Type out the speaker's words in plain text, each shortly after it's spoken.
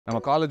நம்ம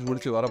காலேஜ்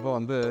முடிச்சு வரப்போ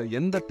வந்து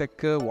எந்த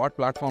tech what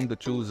platform to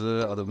choose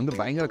அது வந்து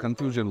பயங்கர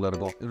கன்ஃபியூஷன்ல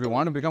இருக்கும். If you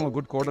want to become a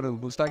good coder in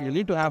full stack you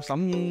need to have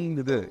some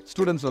இது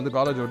ஸ்டூடெண்ட்ஸ் வந்து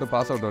காலேஜ் விட்டு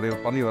பாஸ்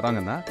அவுட் பண்ணி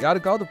வராங்கன்னா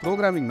யாருக்காவது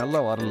ப்ரோக்ராமிங்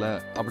நல்லா வரல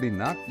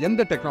அப்படின்னா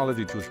எந்த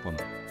டெக்னாலஜி சூஸ்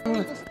பண்ணும்?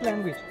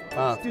 Language.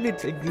 Still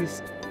it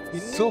exists.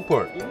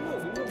 Super.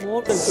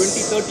 More than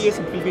 20-30 years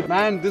it will be.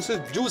 Man, this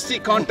is juicy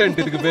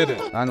content இதுக்கு பேரு.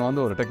 நாங்க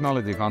வந்து ஒரு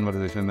டெக்னாலஜி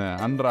கான்வர்சேஷன்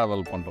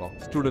அன்ராவல் பண்றோம்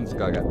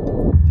ஸ்டூடெண்ட்ஸ்க்காக.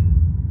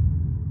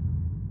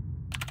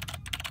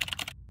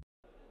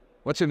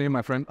 What's your name,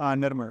 my friend?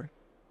 Nirmal.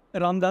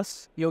 Ramdas,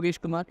 Yogesh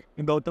Kumar,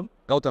 Gautam.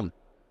 Gautam.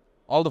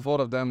 All the four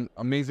of them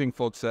amazing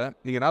folks.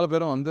 நீங்க நாலு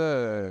பேரும் வந்து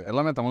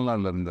எல்லாமே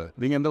தமிழ்நாடுல இருந்து.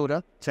 நீங்க எந்த ஊரா?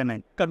 சென்னை.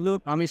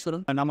 கடலூர்,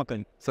 ராமேஸ்வரம்,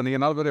 நாமக்கல். சோ நீங்க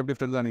நாலு பேரும் எப்படி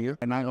ஃப்ரெண்ட்ஸ் ஆனீங்க?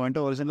 நாங்க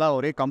வந்துட்டு ஒரிஜினலா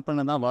ஒரே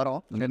கம்பெனி தான் வரோம்.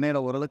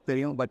 சென்னையில ஓரளவுக்கு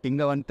தெரியும், பட்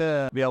இங்க வந்துட்டு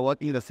we are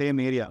working in the same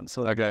area,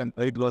 so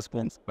very close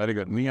friends. Very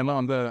good. நீங்க எல்லாம்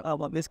வந்து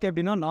பேசிக்கா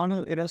எப்படின்னா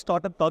நானும்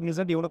ஸ்டார்ட் அப்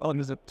கார்கனைசேட் இவனும்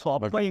கார்கனைசேட். ஸோ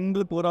அப்போ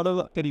எங்களுக்கு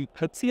ஓரளவு தெரியும்.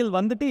 ஹெச்சிஎல்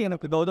வந்துட்டு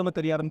எனக்கு கௌதம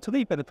தெரிய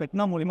ஆரம்பிச்சது. இப்போ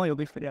பெட்னா மூலியமா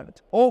யோகேஷ் தெரிய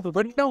ஆரம்பிச்சு. Oh,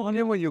 but now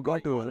you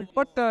got to.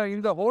 But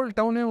in the whole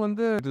town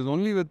வந்து it is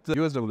only with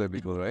USWA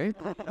people, right?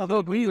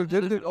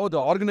 Oh,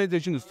 the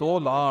organization is so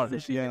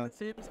large. Yeah.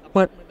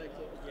 But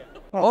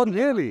Oh,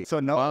 really? So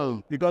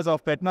now, because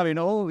of Petna, we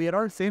know we are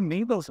all same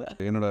neighbors.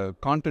 என்னோட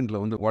கான்டென்ட்ல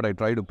வந்து what I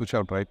try to push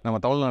out, right? நம்ம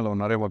தமிழ்நாட்டில்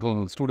நிறைய மக்கள்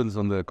students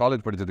வந்து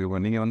college படிச்சிட்டு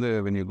இருக்கோம். நீங்க வந்து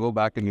when you go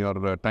back in your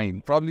time,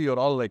 probably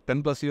you're all like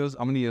 10 plus years.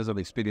 How many years of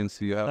experience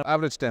you have?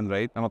 Average 10,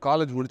 right? நம்ம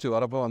காலேஜ் முடிச்சு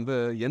வரப்போ வந்து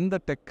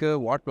எந்த tech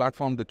what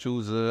platform to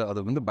choose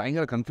அது வந்து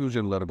பயங்கர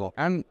கன்ஃபியூஷன்ல இருக்கும்.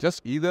 And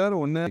just either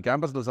ஒன்னு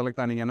கேம்பஸ்ல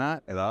செலக்ட் ஆனீங்கன்னா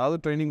ஏதாவது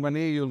ட்ரைனிங்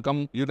பண்ணி you'll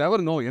come, you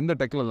never know எந்த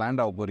டெக்ல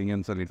லேண்ட் ஆக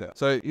போறீங்கன்னு சொல்லிட்டு.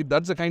 So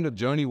that's the kind of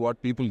journey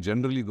what people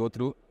generally go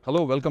through. Hello,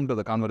 welcome to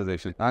the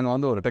conversation. நாங்க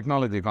வந்து ஒரு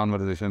டெக்னாலஜி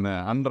கான்வர்சேஷன்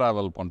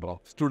அன்ராவல் பண்றோம்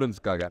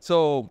ஸ்டூடெண்ட்ஸ்க்காக. ஸோ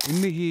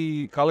இன்னைக்கு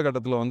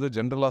காலகட்டத்தில் வந்து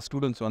ஜென்ரலா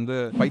ஸ்டூடெண்ட்ஸ் வந்து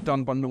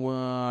பைத்தான் பண்ணுமா,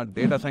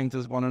 டேட்டா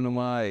சயின்சஸ்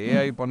பண்ணணுமா,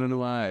 ஏஐ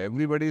பண்ணணுமா,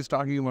 everybody is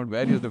talking about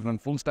various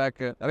different full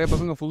stock. நிறைய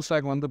பசங்க ஃபுல்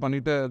ஸ்டாக் வந்து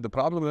பண்ணிட்டு the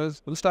problem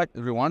is full stack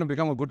if you want to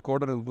become a good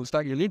coder in full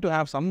stack you need to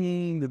have some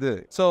இது.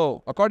 So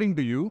according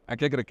to you, I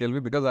கேட்குற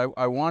கேள்வி because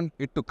I want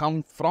it to come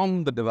from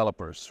the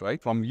developers,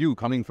 right? From you,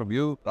 coming from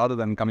you rather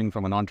than coming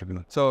from an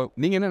entrepreneur. So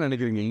நீங்க என்ன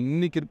நினைக்கிறீங்க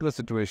இன்னைக்கு இருக்கிற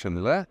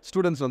சிச்சுவேஷன்ல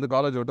students வந்து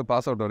college விட்டு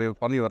பாஸ் அவுட்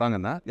பண்ணி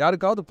வராங்கன்னா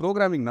யாருக்காவது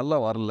ப்ரோக்ராமிங் நல்லா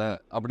வரல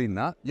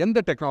அப்படின்னா எந்த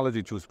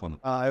டெக்னாலஜி சூஸ் பண்ணும்?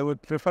 I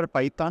would prefer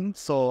Python.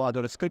 So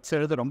அதோட ஸ்கிரிப்ட்ஸ்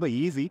எழுத ரொம்ப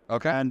easy.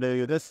 Okay. And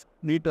you just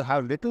need to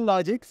have little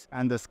logics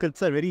and the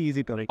scripts are very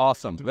easy to write.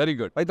 Awesome, very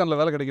good. பைத்தான்ல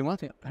வேலை கிடைக்குமா?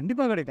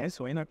 கண்டிப்பா கிடைக்கும்.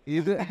 ஸோ என்ன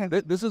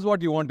இது this is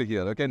what you want to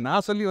hear. Okay,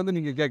 நான் சொல்லி வந்து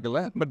நீங்க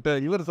கேட்கல, பட்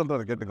இவர்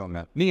சொல்றத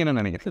கேட்டுக்கோங்க. நீங்க என்ன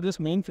நினைக்கிறீங்க?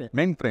 this main frame.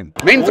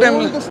 Main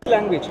frame Oldest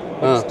language.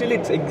 Still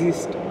it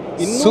exists.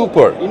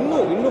 Super.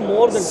 இன்னும்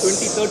more than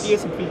 20-30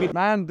 years it will be.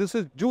 Man, this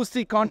is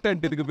juicy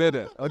content இதுக்கு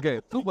பேரு. Okay,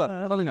 super.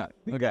 சொல்லுங்க.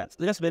 Okay.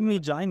 Just when we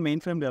joined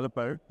mainframe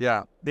developer,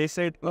 Yeah. they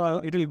said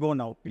it will go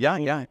now.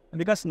 Yeah.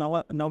 Because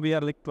now we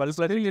are like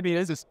 12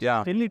 years.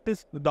 Yeah. Still it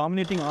is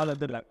dominating all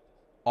other labs.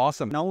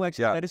 Awesome. Now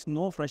actually Yeah. there is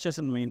no freshers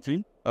in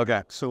mainframe. Okay.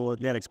 So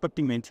they are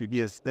expecting mainframe.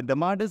 Yes, the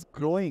demand is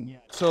growing.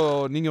 So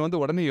நீங்க வந்து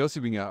உடனே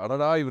யோசிப்பீங்க,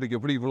 அடடா இவருக்கு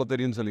எப்படி இவ்வளோ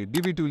தெரியும்னு சொல்லி.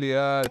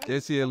 DB2லயா,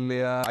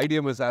 JCLலயா,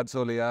 IDMS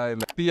ADSOலயா,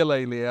 இல்ல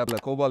PLIலயா, இல்ல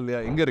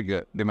COBOLலயா எங்க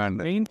இருக்கு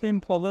demand?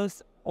 Mainframe covers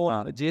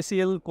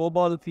JCL,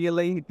 COBOL,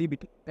 PLI,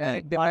 DB2.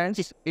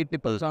 It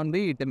depends on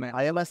the demand.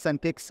 IMS and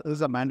TIX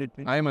is a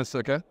mandatory. IMS,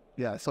 okay.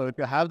 Yeah, so if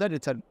you have that,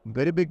 it's a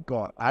very big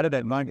added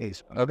advantage.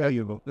 Okay. There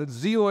you go. The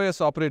ZOS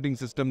operating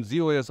system,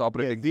 ZOS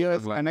operating ZOS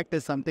system. Connect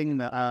is something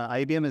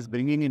IBM is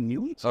bringing in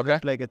new. Okay.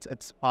 Like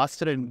it's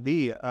faster in the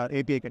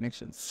API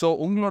connections. So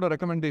உங்களோட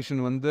recommendation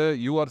வந்து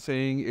you are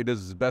saying it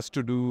is best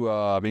to do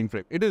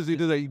mainframe. It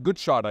is a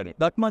good shot at it.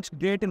 That much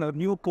great in our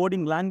new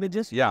coding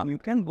languages. Yeah.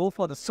 You can go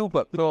for the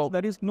Super. So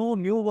there is no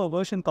newer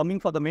version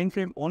coming for the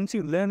mainframe. Once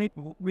you learn it,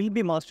 will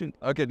be mastering.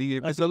 Okay, நீங்க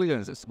இப்படி சொல்லுங்க.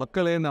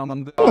 மக்களே, நான்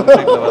வந்து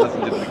ஆன்லைன்ல வேலை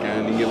செஞ்சுட்டு இருக்கேன்.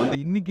 நீங்க வந்து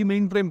இன்னைக்கு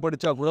மெயின் ஃப்ரேம்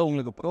படிச்சா கூட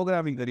உங்களுக்கு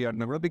ப்ரோக்ராமிங்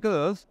தெரியாதுன்னா கூட,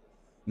 பிகாஸ்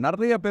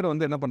நிறைய பேர்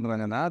வந்து என்ன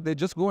பண்றாங்கன்னா they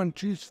just go and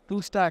choose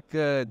full stack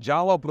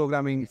Java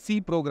programming, C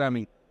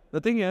programming.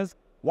 The thing is,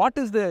 what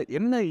is the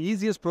என்ன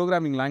ஈஸியஸ்ட்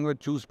ப்ரோக்ராமிங்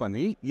லாங்குவேஜ் சூஸ்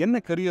பண்ணி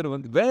என்ன கரியர்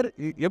வந்து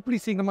எப்படி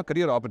சீக்கிரமா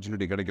கரியர்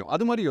ஆப்பர்ச்சுனிட்டி கிடைக்கும்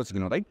அது மாதிரி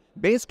யோசிக்கணும், right?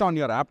 Based on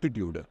your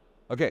aptitude.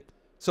 Okay,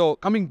 so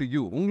coming to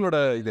you, உங்களோட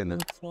இது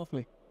என்ன?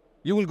 Snowflake.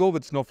 You will go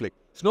with Snowflake.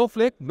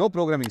 Snowflake, no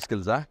programming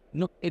skills, huh?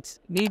 No, it's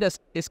need a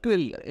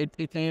SQL.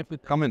 It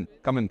Come in.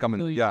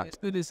 So Yeah.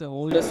 SQL is the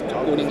oldest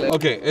coding language.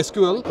 Okay,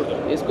 SQL.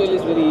 SQL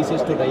is very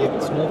easiest to tie up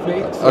with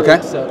Snowflake. So Okay.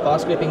 it's a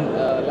fast-getting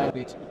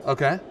language.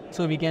 Okay.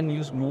 So we can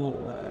use more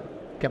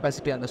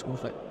capacity on the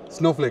Snowflake.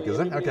 Snowflake,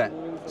 is it? Okay.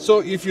 So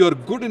if you're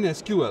good in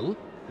SQL,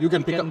 you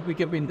can pick up. We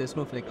can in the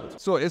Snowflake also.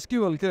 So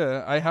SQL,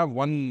 I have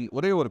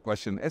ஒரே ஒரு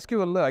question.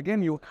 SQL,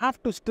 again, you have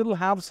to still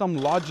have some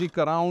logic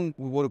around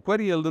ஒரு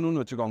query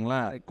எழுதணும்னு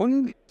வச்சுக்கோங்களேன்.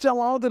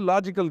 கொஞ்சமாவது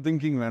logical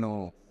thinking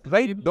வேணும்.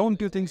 Right? Don't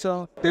you think so?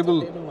 Table.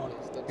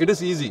 It is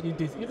easy.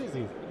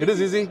 It is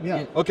easy?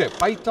 Yeah. Okay,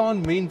 Python,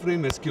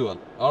 mainframe, SQL.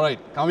 All right,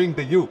 coming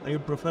to you. I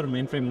would prefer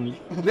mainframe only.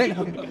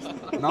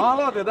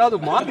 நானும் ஏதாவது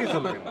மாற்றி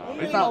சொல்லுங்க.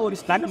 ஒரு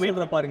ஸ்டார்ட்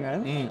மேல பாருங்க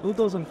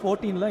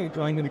 2014ல I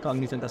joined in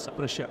Cognizant as a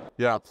fresher.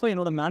 So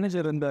என்னோட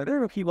manager இருந்தாரு.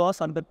 He was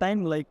at the time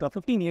like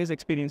 15 years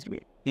experience me.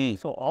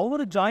 So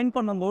our join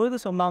பண்ணும்போது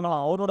சொன்னாங்களா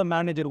அவரோட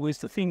manager who is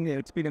the senior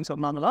experience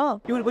சொன்னாங்களா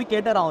இவர் போய்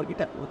கேட்டார்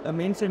அவர்கிட்ட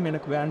மெயின் ஸ்ட்ரீம்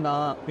எனக்கு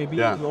வேண்டாம் மேபி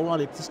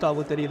ஓவரால் எக்ஸிஸ்ட்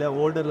ஆகும் தெரியல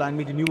ஓல்டர்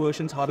லாங்குவேஜ் நியூ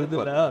வெர்ஷன்ஸ் வருது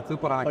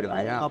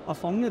அப்ப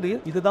சொன்னது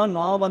இதுதான்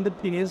நான் வந்து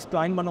 15 years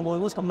ஜாயின்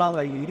பண்ணும்போது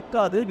சொன்னாங்க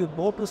இருக்காது you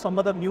go to some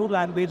other new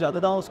language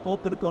அதுதான்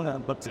ஸ்கோப் இருக்குங்க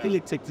but still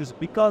it's exist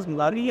because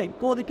நிறைய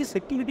இப்போதைக்கு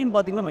செக்யூரிட்டின்னு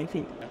பார்த்தீங்கன்னா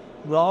மைஃபி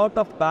lot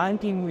of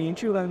banking,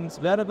 insurance,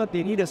 wherever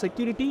they need a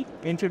security,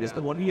 insurance is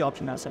the only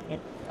option as a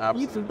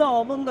if the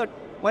அவங்க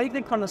why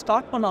they can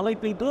start பண்ணாலும்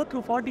if they go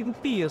through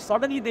 40-50 years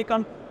suddenly they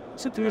can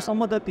sit through some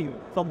other thing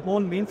from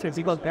whole mainframe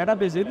because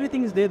database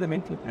everything is there the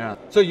mainframe.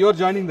 So you're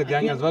joining the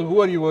gang as well. Who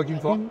are you working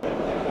for?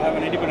 I have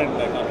an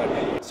independent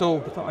contractor. So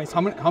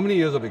how many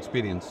years of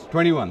experience?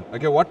 21.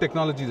 Okay, what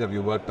technologies have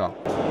you worked on?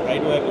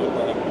 Guidewire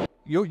product.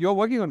 You're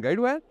working on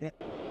Guidewire? Yeah.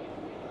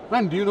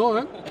 Man, do you know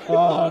him?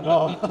 No.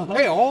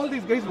 Hey, all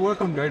these guys work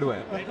on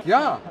Guidewire.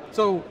 Yeah.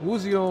 So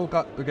who's your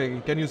okay?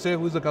 Can you say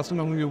who's the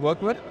customer who you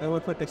work with? I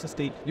work for Texas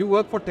State. You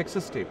work for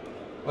Texas State.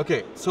 Okay.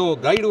 So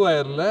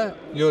Guidewire,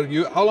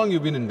 how long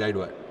you been in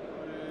Guidewire?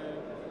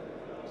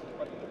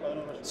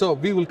 So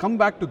we will come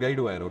back to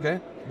Guidewire, okay?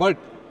 But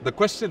the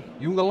question,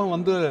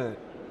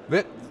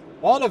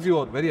 all of you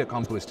are very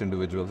accomplished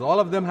individuals. All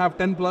of them have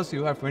 10 plus,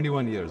 you have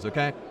 21 years,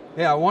 okay?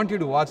 Hey, I want you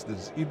to watch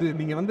this. இது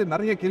நீங்க வந்து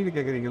நிறைய கேள்வி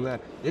கேக்குறீங்கல்ல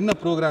என்ன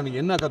programming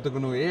என்ன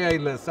கத்துக்கணும் AI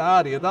இல்ல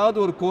sir ஏதாவது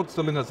ஒரு கோர்ஸ்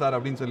சொல்லுங்க சார்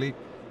அப்படினு சொல்லி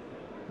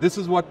this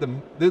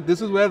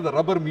is where the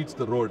rubber meets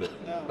the road.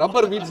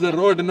 Rubber meets the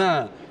road னா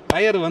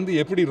டயர் வந்து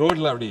எப்படி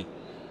ரோட்ல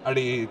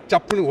அப்படி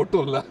சப்புன்னு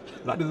ஒட்டும்ல.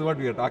 That is what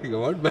we are talking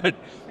about. But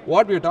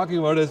what we are talking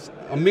about is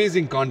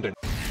amazing content.